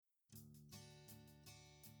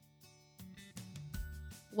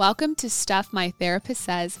Welcome to Stuff My Therapist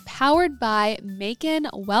Says, powered by Macon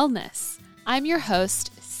Wellness. I'm your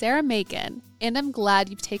host, Sarah Macon, and I'm glad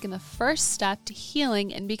you've taken the first step to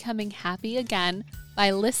healing and becoming happy again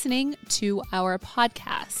by listening to our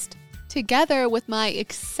podcast. Together with my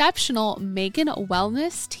exceptional Macon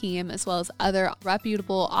Wellness team, as well as other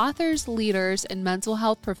reputable authors, leaders, and mental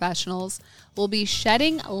health professionals, we'll be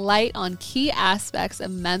shedding light on key aspects of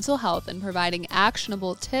mental health and providing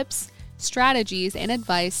actionable tips, strategies, and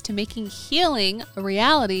advice to making healing a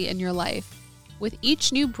reality in your life. With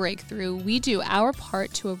each new breakthrough, we do our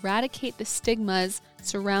part to eradicate the stigmas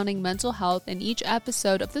surrounding mental health, and each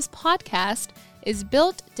episode of this podcast is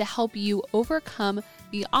built to help you overcome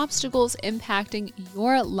the obstacles impacting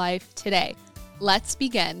your life today. Let's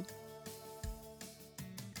begin.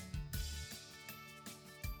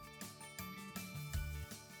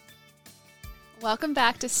 Welcome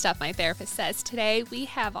back to Stuff My Therapist Says. Today we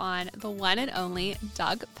have on the one and only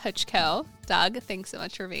Doug Puchko. Doug, thanks so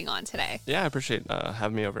much for being on today. Yeah, I appreciate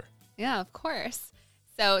having me over. Yeah, of course.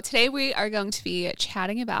 So today we are going to be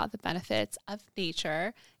chatting about the benefits of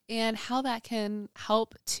nature and how that can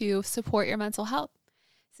help to support your mental health.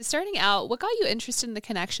 So starting out, what got you interested in the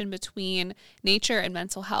connection between nature and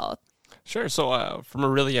mental health? Sure. So from a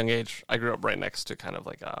really young age, I grew up right next to kind of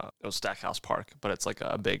like Stackhouse Park, but it's like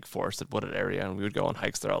a big forested wooded area, and we would go on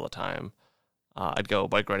hikes there all the time. I'd go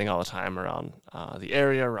bike riding all the time around the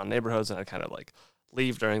area, around neighborhoods, and I'd kind of like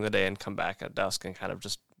leave during the day and come back at dusk and kind of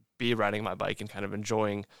just be riding my bike and kind of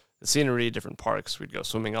enjoying the scenery, different parks. We'd go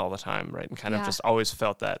swimming all the time, right? And kind of just always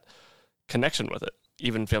felt that connection with it.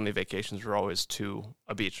 Even family vacations were always to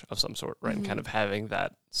a beach of some sort, right? Mm-hmm. And kind of having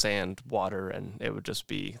that sand, water, and it would just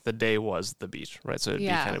be, the day was the beach, right? So it'd be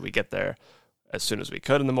kind of, we get there as soon as we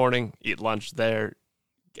could in the morning, eat lunch there,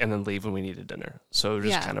 and then leave when we needed dinner. So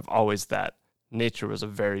just kind of always that nature was a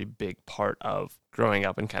very big part of growing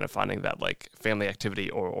up and kind of finding that like family activity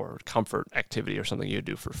or comfort activity or something you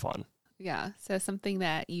do for fun. Yeah, so something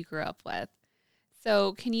that you grew up with.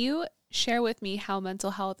 So can you share with me how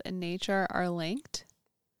mental health and nature are linked?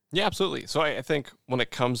 Yeah, absolutely. So I think when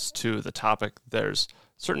it comes to the topic, there's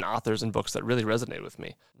certain authors and books that really resonate with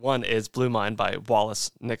me. One is Blue Mind by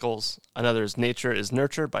Wallace Nichols. Another is Nature is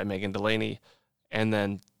Nurture by Megan Delaney. And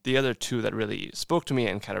then the other two that really spoke to me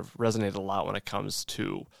and kind of resonated a lot when it comes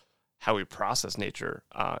to how we process nature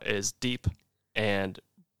is Deep and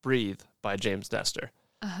Breathe by James Nestor.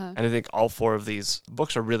 And I think all four of these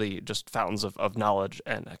books are really just fountains of knowledge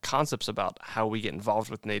and concepts about how we get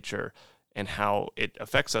involved with nature and how it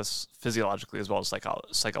affects us physiologically as well as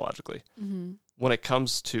psychologically. Mm-hmm. When it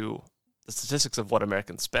comes to the statistics of what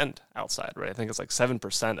Americans spend outside, right? I think it's like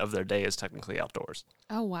 7% of their day is technically outdoors.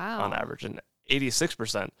 Oh, wow. On average, and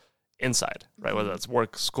 86% inside, right? Mm-hmm. Whether that's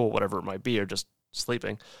work, school, whatever it might be, or just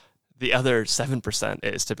sleeping. The other 7%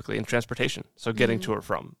 is typically in transportation, so getting to or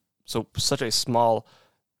from. So such a small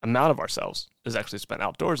amount of ourselves is actually spent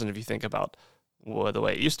outdoors. And if you think about the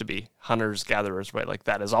way it used to be, hunters, gatherers, right? Like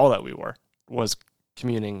that is all that we were, was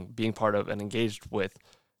communing, being part of and engaged with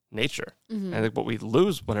nature. Mm-hmm. And I think what we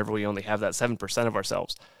lose whenever we only have that 7% of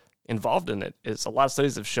ourselves involved in it is a lot of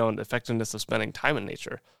studies have shown the effectiveness of spending time in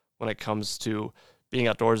nature when it comes to being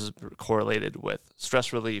outdoors is correlated with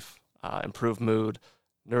stress relief, improved mood,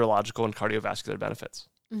 neurological and cardiovascular benefits,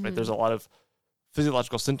 right? There's a lot of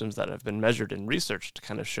physiological symptoms that have been measured in research to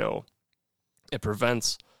kind of show it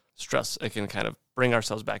prevents stress. It can kind of bring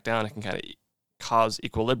ourselves back down. It can kind of cause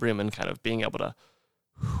equilibrium and kind of being able to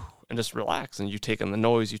and just relax. And you take in the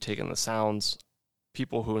noise, you take in the sounds.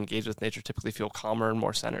 People who engage with nature typically feel calmer and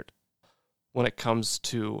more centered. When it comes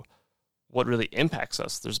to what really impacts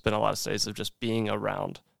us, there's been a lot of studies of just being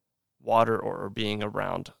around water or being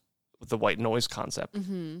around the white noise concept,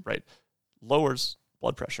 right? Lowers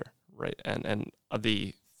blood pressure, right? And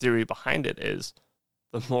the theory behind it is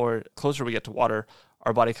the more closer we get to water,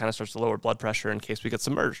 our body kind of starts to lower blood pressure in case we get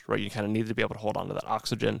submerged, right? You kind of need to be able to hold on to that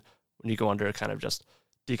oxygen when you go under. It kind of just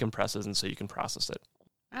decompresses, and so you can process it.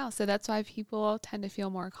 Wow, so that's why people tend to feel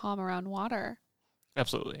more calm around water.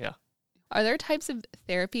 Absolutely, yeah. Are there types of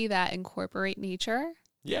therapy that incorporate nature?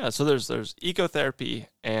 Yeah, so there's ecotherapy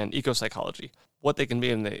and ecopsychology. What they can be,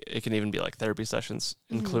 and it can even be like therapy sessions,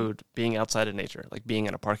 include being outside of nature, like being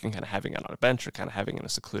in a park and kind of having it on a bench or kind of having it in a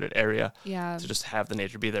secluded area to just have the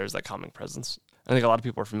nature be there as that calming presence. I think a lot of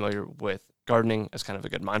people are familiar with gardening as kind of a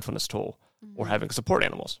good mindfulness tool or having support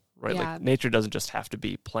animals, right? Yeah. Like nature doesn't just have to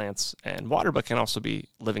be plants and water, but can also be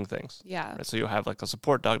living things. Yeah. Right? So you'll have like a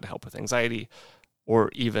support dog to help with anxiety or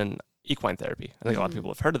even equine therapy. I think a lot of people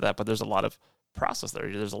have heard of that, but there's a lot of process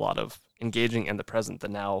there. There's a lot of engaging in the present, the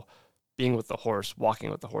now, being with the horse, walking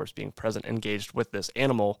with the horse, being present, engaged with this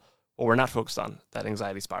animal well, we're not focused on that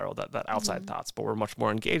anxiety spiral, that outside thoughts, but we're much more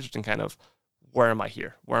engaged in kind of, where am I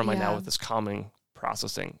here? Where am I now with this calming,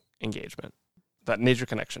 processing engagement? That nature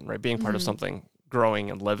connection, right? Being part of something growing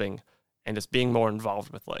and living, and just being more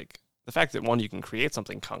involved with like the fact that, one, you can create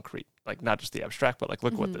something concrete, like not just the abstract, but like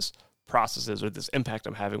look what this process is, or this impact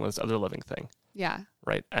I'm having with this other living thing. Yeah.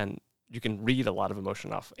 Right. And you can read a lot of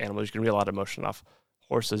emotion off animals. You can read a lot of emotion off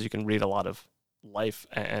horses. You can read a lot of life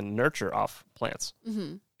and nurture off plants.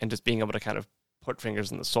 And just being able to kind of put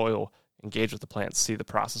fingers in the soil, engage with the plants, see the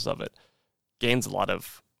process of it, gains a lot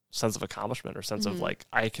of sense of accomplishment, or sense of like,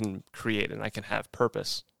 I can create and I can have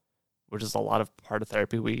purpose, which is a lot of part of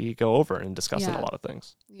therapy we go over and discuss in a lot of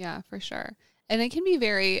things. Yeah, for sure. And it can be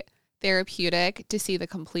very therapeutic to see the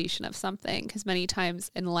completion of something, because many times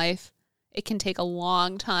in life, it can take a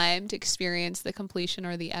long time to experience the completion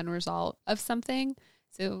or the end result of something.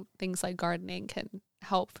 So things like gardening can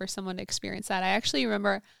help for someone to experience that. I actually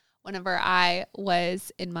remember whenever I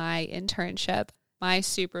was in my internship, my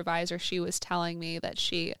supervisor, she was telling me that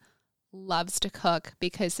she loves to cook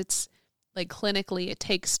because it's like clinically it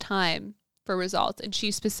takes time for results. And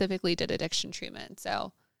she specifically did addiction treatment.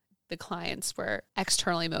 So the clients were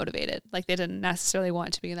externally motivated. Like they didn't necessarily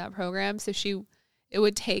want to be in that program. So it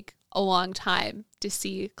would take a long time to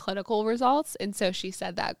see clinical results. And so she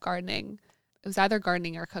said that gardening, it was either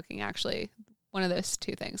gardening or cooking, actually, one of those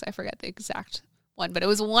two things. I forget the exact one, but it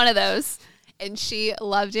was one of those. And she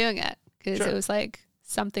loved doing it because it was like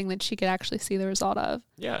something that she could actually see the result of.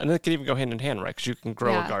 Yeah, and it can even go hand in hand, right? Because you can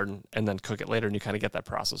grow a garden and then cook it later, and you kind of get that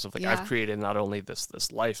process of like, I've created not only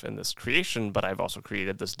this life and this creation, but I've also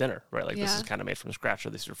created this dinner, right? Like this is kind of made from scratch,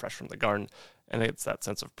 or this is fresh from the garden. And it's that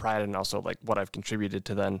sense of pride, and also like what I've contributed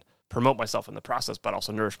to then promote myself in the process, but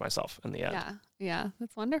also nourish myself in the end. Yeah,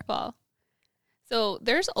 that's wonderful. So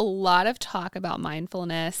there's a lot of talk about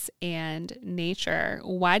mindfulness and nature.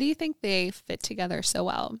 Why do you think they fit together so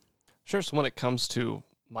well? Sure. So when it comes to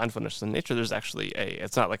mindfulness and nature, there's actually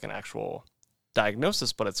it's not like an actual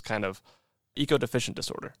diagnosis, but it's kind of eco-deficient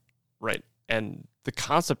disorder, right? And the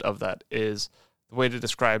concept of that is the way to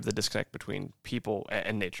describe the disconnect between people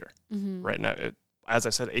and nature, right? Now, as I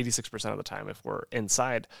said, 86% of the time, if we're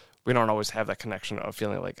inside, we don't always have that connection of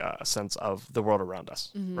feeling like a sense of the world around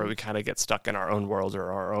us, right? We kind of get stuck in our own world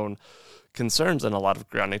or our own concerns, and a lot of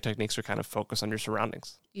grounding techniques are kind of focus on your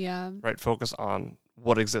surroundings. Yeah. Right? Focus on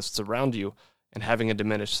what exists around you, and having a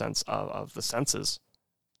diminished sense of the senses,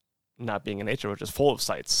 not being in nature, which is full of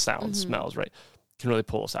sights, sounds, smells, right? Can really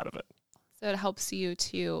pull us out of it. So it helps you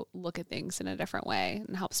to look at things in a different way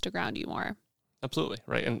and helps to ground you more. Absolutely,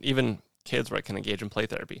 right? And even kids, right, can engage in play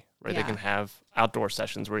therapy, right? They can have outdoor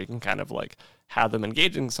sessions where you can kind of like have them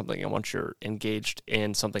engaging something, and once you're engaged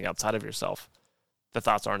in something outside of yourself, the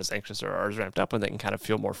thoughts aren't as anxious or are as ramped up, and they can kind of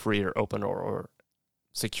feel more free or open or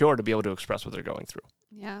secure to be able to express what they're going through.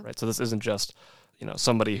 Yeah. Right. So this isn't just,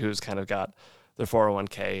 somebody who's kind of got their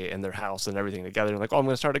 401k and their house and everything together and like, oh, I'm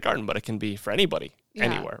going to start a garden, but it can be for anybody,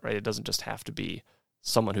 anywhere, right? It doesn't just have to be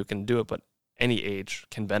someone who can do it, but any age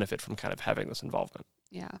can benefit from kind of having this involvement.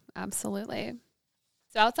 Yeah, absolutely.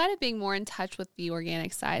 So outside of being more in touch with the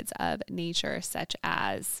organic sides of nature, such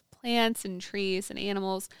as plants and trees and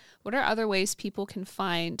animals, what are other ways people can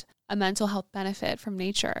find a mental health benefit from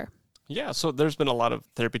nature? Yeah, so there's been a lot of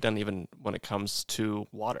therapy done even when it comes to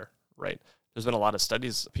water, right? There's been a lot of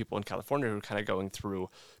studies, people in California who are kind of going through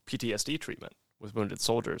PTSD treatment with wounded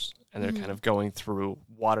soldiers, and they're kind of going through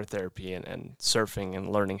water therapy and surfing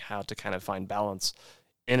and learning how to kind of find balance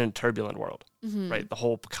in a turbulent world, right? The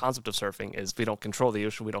whole concept of surfing is we don't control the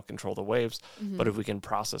ocean, we don't control the waves, but if we can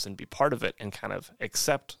process and be part of it and kind of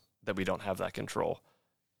accept that we don't have that control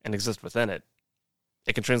and exist within it,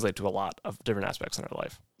 it can translate to a lot of different aspects in our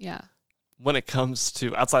life. Yeah. When it comes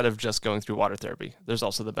to outside of just going through water therapy, there's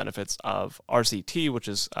also the benefits of RCT, which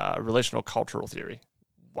is relational cultural theory.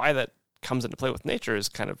 Why that comes into play with nature is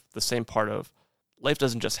kind of the same part of life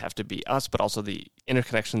doesn't just have to be us, but also the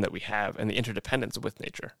interconnection that we have and the interdependence with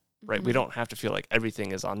nature, right? We don't have to feel like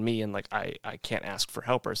everything is on me and like I can't ask for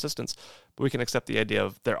help or assistance, but we can accept the idea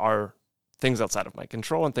of there are things outside of my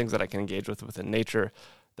control and things that I can engage with within nature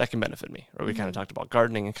that can benefit me. Or we kind of talked about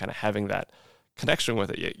gardening and kind of having that connection with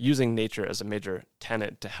it, using nature as a major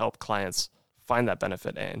tenet to help clients find that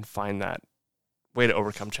benefit and find that way to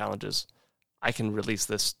overcome challenges. I can release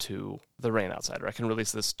this to the rain outside, or I can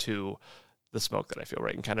release this to the smoke that I feel,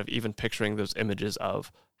 right? And kind of even picturing those images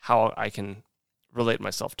of how I can relate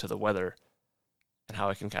myself to the weather and how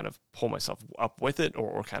I can kind of pull myself up with it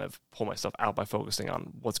or kind of pull myself out by focusing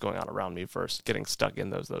on what's going on around me versus getting stuck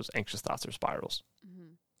in those anxious thoughts or spirals.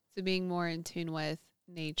 So being more in tune with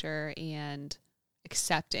nature and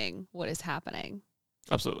accepting what is happening.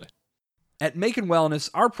 Absolutely. At Macon Wellness,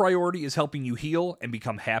 our priority is helping you heal and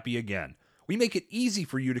become happy again. We make it easy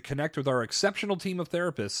for you to connect with our exceptional team of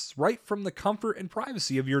therapists right from the comfort and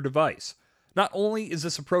privacy of your device. Not only is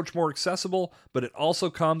this approach more accessible, but it also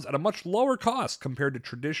comes at a much lower cost compared to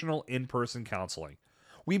traditional in-person counseling.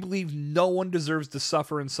 We believe no one deserves to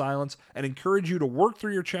suffer in silence and encourage you to work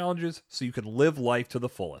through your challenges so you can live life to the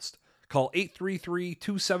fullest. Call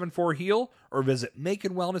 833-274-HEAL or visit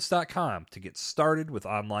maconwellness.com to get started with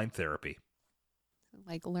online therapy.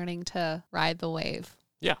 Like learning to ride the wave.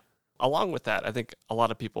 Yeah. Along with that, I think a lot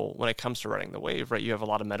of people, when it comes to riding the wave, right, you have a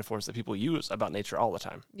lot of metaphors that people use about nature all the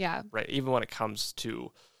time. Yeah. Right. Even when it comes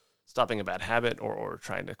to stopping a bad habit or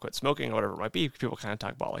trying to quit smoking or whatever it might be, people kind of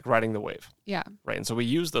talk about like riding the wave. Yeah. Right. And so we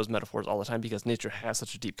use those metaphors all the time because nature has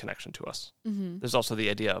such a deep connection to us. Mm-hmm. There's also the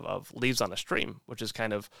idea of leaves on a stream, which is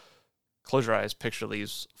kind of close your eyes, picture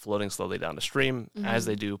leaves floating slowly down the stream. Mm-hmm. As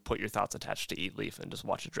they do, put your thoughts attached to each leaf and just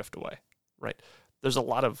watch it drift away. Right. There's a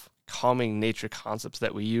lot of calming nature concepts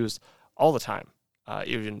that we use all the time.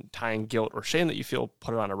 Even tying guilt or shame that you feel,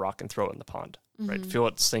 put it on a rock and throw it in the pond. Mm-hmm. Right. Feel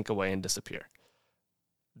it sink away and disappear.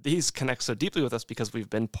 These connect so deeply with us because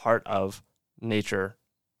we've been part of nature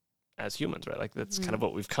as humans, right? Like that's kind of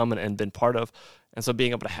what we've come and been part of. And so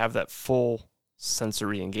being able to have that full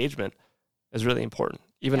sensory engagement is really important.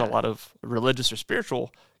 Even a lot of religious or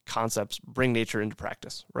spiritual concepts bring nature into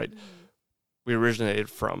practice, right? Mm-hmm. We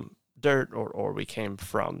originated from dirt or we came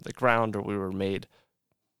from the ground or we were made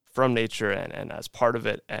from nature and as part of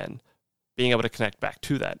it, and being able to connect back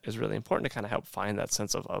to that is really important to kind of help find that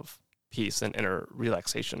sense of peace and inner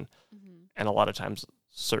relaxation. Mm-hmm. And a lot of times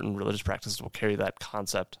certain religious practices will carry that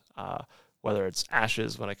concept, whether it's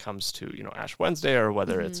ashes when it comes to, Ash Wednesday, or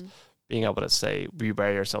whether it's being able to say we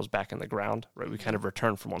bury ourselves back in the ground, right? We kind of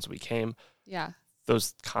return from whence we came. Yeah.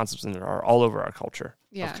 Those concepts in there are all over our culture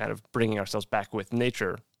of kind of bringing ourselves back with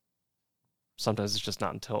nature. Sometimes it's just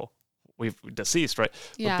not until we've deceased, right?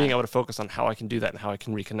 Yeah. But being able to focus on how I can do that and how I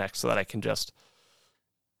can reconnect so that I can just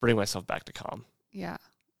bring myself back to calm. Yeah.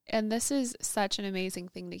 And this is such an amazing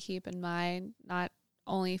thing to keep in mind, not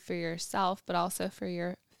only for yourself, but also for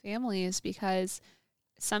your families, because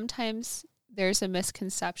sometimes there's a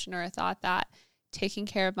misconception or a thought that taking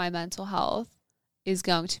care of my mental health is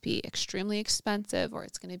going to be extremely expensive or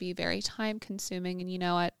it's going to be very time consuming. And you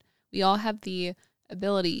know what? We all have the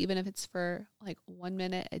ability, even if it's for like 1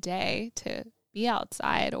 minute a day, to be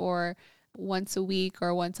outside, or once a week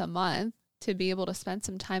or once a month to be able to spend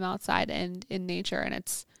some time outside and in nature. And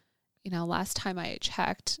it's, last time I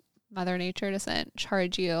checked, Mother Nature doesn't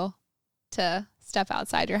charge you to step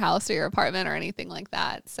outside your house or your apartment or anything like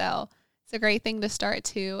that. So it's a great thing to start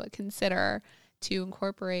to consider to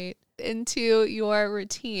incorporate into your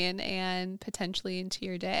routine and potentially into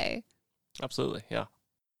your day. Absolutely. Yeah.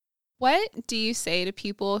 What do you say to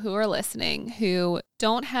people who are listening who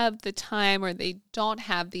don't have the time or they don't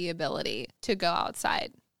have the ability to go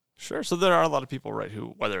outside? Sure. So there are a lot of people, right,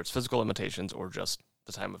 who, whether it's physical limitations or just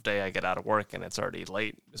the time of day, I get out of work and it's already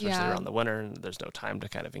late, especially around the winter, and there's no time to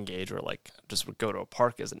kind of engage, or like just go to a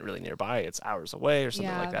park isn't really nearby. It's hours away or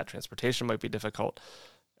something like that. Transportation might be difficult.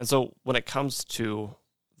 And so when it comes to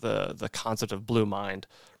the concept of blue mind,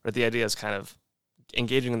 right, the idea is kind of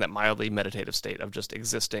engaging in that mildly meditative state of just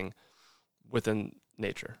existing within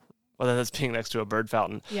nature, whether that's being next to a bird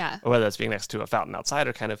fountain, or whether that's being next to a fountain outside,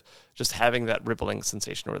 or kind of just having that rippling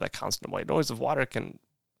sensation or that constant white noise of water can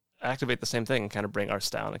activate the same thing and kind of bring us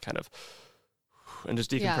down and kind of and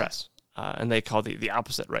just decompress. And they call the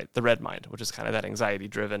opposite, right, the red mind, which is kind of that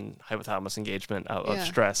anxiety-driven hypothalamus engagement of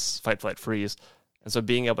stress, fight, flight, freeze. And so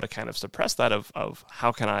being able to kind of suppress that of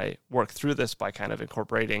how can I work through this by kind of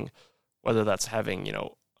incorporating, whether that's having,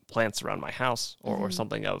 plants around my house or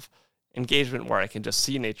something of engagement where I can just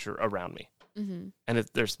see nature around me. Mm-hmm. And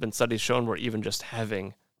there's been studies shown where even just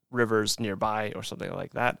having rivers nearby or something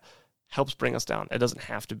like that helps bring us down. It doesn't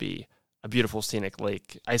have to be a beautiful scenic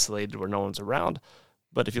lake isolated where no one's around.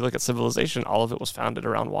 But if you look at civilization, all of it was founded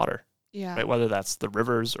around water. Yeah. Right? Whether that's the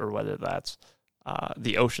rivers or whether that's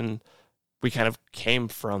the ocean, we kind of came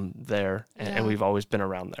from there and we've always been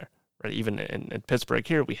around there. Right? Even in Pittsburgh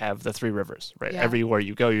here, we have the 3 rivers. Right? Yeah. Everywhere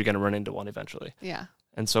you go, you're going to run into one eventually. Yeah.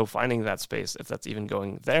 And so finding that space, if that's even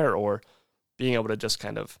going there, or being able to just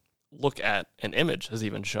kind of look at an image has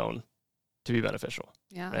even shown to be beneficial.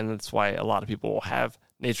 Yeah. And that's why a lot of people will have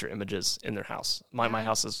nature images in their house. My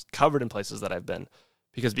house is covered in places that I've been,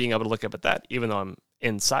 because being able to look up at that, even though I'm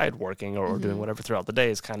inside working or doing whatever throughout the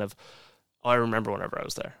day, is kind of, I remember whenever I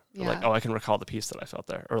was there. Yeah. Or like, I can recall the peace that I felt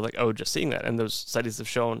there. Or like, just seeing that. And those studies have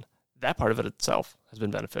shown that part of it itself has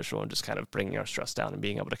been beneficial, and just kind of bringing our stress down and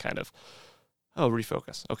being able to kind of,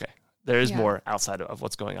 refocus. Okay, there is Yeah. more outside of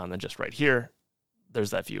what's going on than just right here.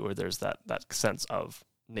 There's that view, or there's that sense of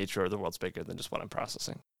nature or the world's bigger than just what I'm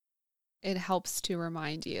processing. It helps to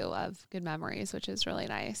remind you of good memories, which is really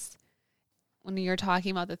nice. When you're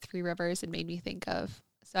talking about the three rivers, it made me think of,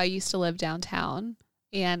 so I used to live downtown,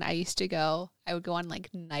 and I would go on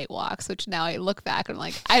like night walks, which now I look back and I'm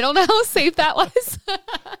like, I don't know how safe that was.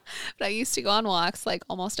 But I used to go on walks like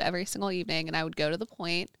almost every single evening, and I would go to the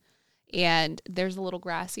point, and there's a little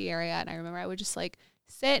grassy area. And I remember I would just like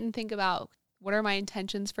sit and think about what are my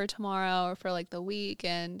intentions for tomorrow or for like the week,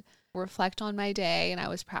 and reflect on my day. And I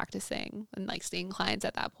was practicing and like seeing clients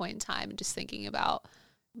at that point in time and just thinking about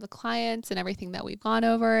the clients and everything that we've gone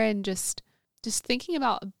over, and just thinking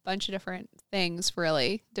about a bunch of different things,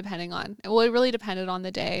 really, depending on, well, it really depended on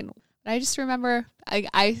the day. But I just remember,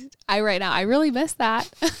 I right now, I really miss that.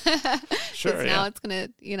 Sure, now it's going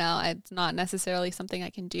to, it's not necessarily something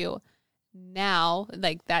I can do now,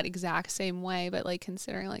 like that exact same way, but like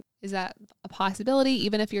considering like, is that a possibility,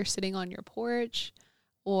 even if you're sitting on your porch,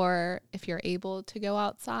 or if you're able to go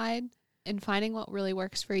outside, and finding what really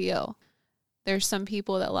works for you. There's some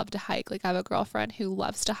people that love to hike. Like I have a girlfriend who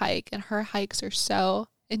loves to hike, and her hikes are so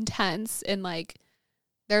intense, and like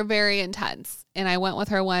they're very intense. And I went with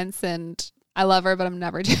her once, and I love her, but I'm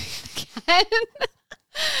never doing it again.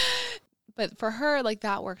 But for her, like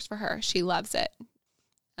that works for her. She loves it.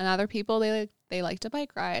 And other people, they like to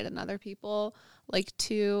bike ride, and other people like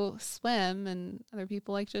to swim, and other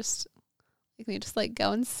people like just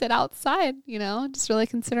go and sit outside, just really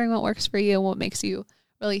considering what works for you and what makes you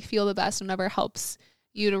really feel the best, whenever helps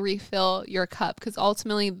you to refill your cup. Because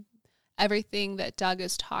ultimately everything that Doug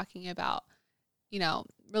is talking about,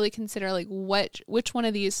 really consider like which one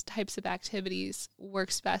of these types of activities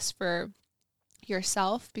works best for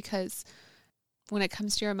yourself. Because when it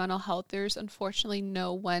comes to your mental health, there's unfortunately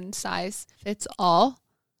no one size fits all.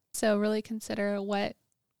 So really consider what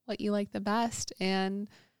you like the best, and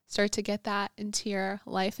start to get that into your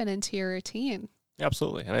life and into your routine.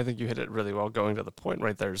 Absolutely. And I think you hit it really well, going to the point,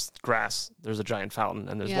 right? There's grass, there's a giant fountain,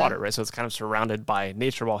 and there's water, right? So it's kind of surrounded by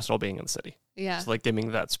nature while still being in the city. Yeah. So like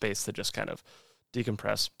giving that space to just kind of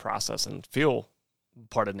decompress, process, and feel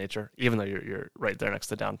part of nature, even though you're right there next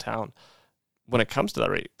to downtown. When it comes to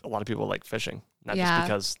that, right, a lot of people like fishing, not just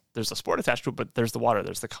because there's a sport attached to it, but there's the water,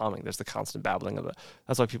 there's the calming, there's the constant babbling of it.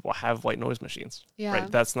 That's why people have white noise machines,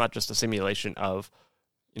 right? That's not just a simulation of,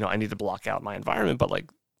 I need to block out my environment, but like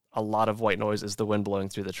a lot of white noise is the wind blowing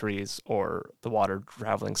through the trees, or the water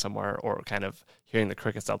traveling somewhere, or kind of hearing the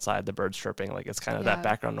crickets outside, the birds chirping. Like it's kind of that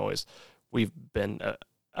background noise we've been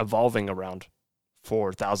evolving around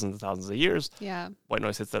for thousands and thousands of years. Yeah. White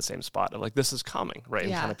noise hits that same spot of like, this is calming, right?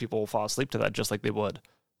 And kind of people will fall asleep to that just like they would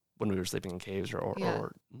when we were sleeping in caves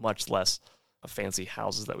or much less fancy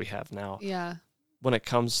houses that we have now. Yeah. When it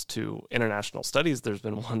comes to international studies, there's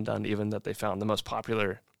been one done even that they found the most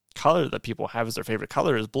popular color that people have as their favorite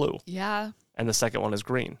color is blue. Yeah. And the second one is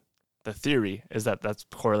green. The theory is that that's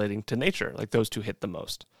correlating to nature. Like those two hit the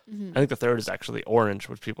most. Mm-hmm. I think the third is actually orange,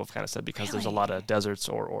 which people have kind of said because there's a lot of deserts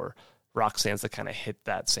or rock sands that kind of hit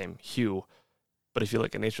that same hue. But if you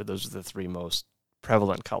look at nature, those are the three most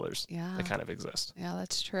prevalent colors that kind of exist. Yeah,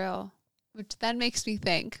 that's true. Which then makes me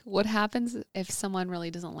think, what happens if someone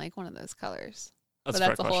really doesn't like one of those colors?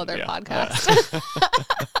 That's a whole other podcast.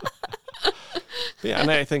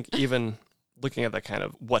 And I think even looking at that kind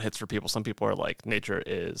of what hits for people, some people are like, nature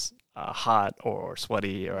is hot or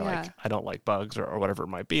sweaty, or like, I don't like bugs or whatever it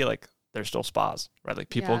might be. Like there's still spas, right? Like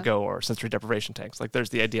people go, or sensory deprivation tanks. Like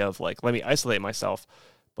there's the idea of like, let me isolate myself,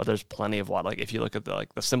 but there's plenty of water. Like if you look at the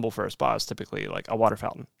symbol for a spa is typically like a water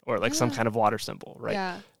fountain or like some kind of water symbol, right?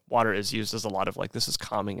 Yeah. Water is used as a lot of like, this is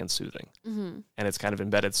calming and soothing. Mm-hmm. And it's kind of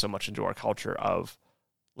embedded so much into our culture of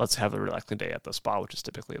let's have a relaxing day at the spa, which is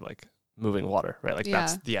typically like moving water, right? Like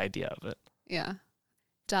that's the idea of it. Yeah.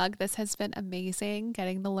 Doug, this has been amazing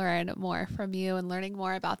getting to learn more from you and learning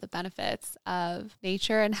more about the benefits of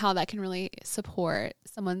nature and how that can really support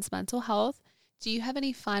someone's mental health. Do you have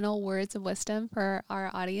any final words of wisdom for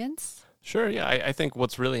our audience? Sure. Yeah. I think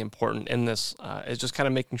what's really important in this is just kind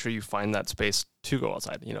of making sure you find that space to go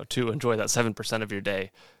outside, to enjoy that 7% of your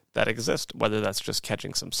day that exists, whether that's just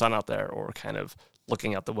catching some sun out there or kind of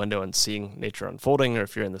looking out the window and seeing nature unfolding, or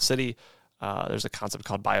if you're in the city, there's a concept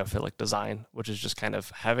called biophilic design, which is just kind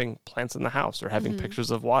of having plants in the house or having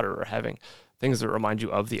pictures of water or having things that remind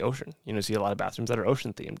you of the ocean. See a lot of bathrooms that are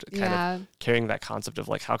ocean themed, kind of carrying that concept of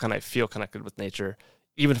like, how can I feel connected with nature,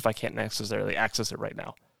 even if I can't necessarily access it right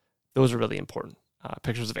now? Those are really important.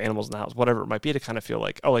 Pictures of animals in the house, whatever it might be, to kind of feel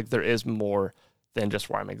like, oh, like there is more than just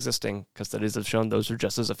where I'm existing, because studies have shown those are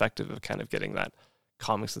just as effective of kind of getting that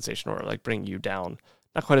calming sensation or like bringing you down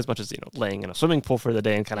Not quite as much as, laying in a swimming pool for the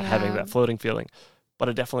day and kind of having that floating feeling, but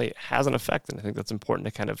it definitely has an effect. And I think that's important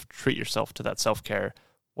to kind of treat yourself to that self-care,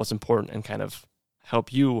 what's important, and kind of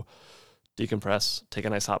help you decompress, take a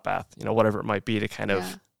nice hot bath, whatever it might be, to kind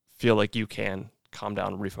of feel like you can calm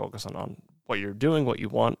down and refocus on what you're doing, what you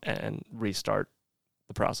want, and restart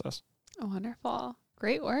the process. Oh, wonderful.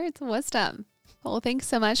 Great words of wisdom. Well, thanks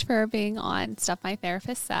so much for being on Stuff My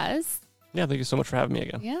Therapist Says. Yeah, thank you so much for having me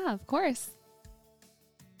again. Yeah, of course.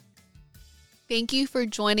 Thank you for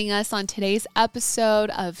joining us on today's episode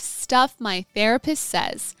of Stuff My Therapist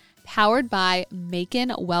Says, powered by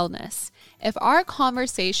Macon Wellness. If our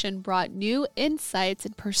conversation brought new insights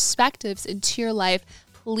and perspectives into your life,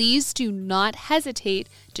 please do not hesitate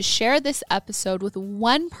to share this episode with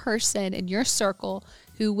one person in your circle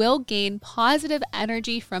who will gain positive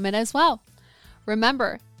energy from it as well.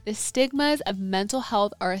 Remember, the stigmas of mental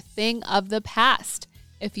health are a thing of the past.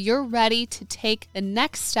 If you're ready to take the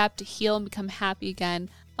next step to heal and become happy again,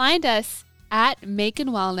 find us at Macon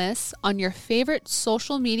Wellness on your favorite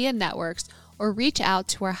social media networks, or reach out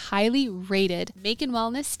to our highly rated Macon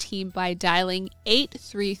Wellness team by dialing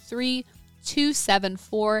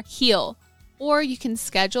 833-274-HEAL. Or you can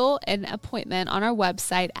schedule an appointment on our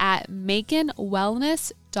website at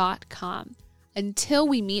maconwellness.com. Until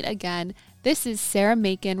we meet again, this is Sarah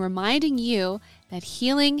Macon reminding you that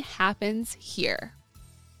healing happens here.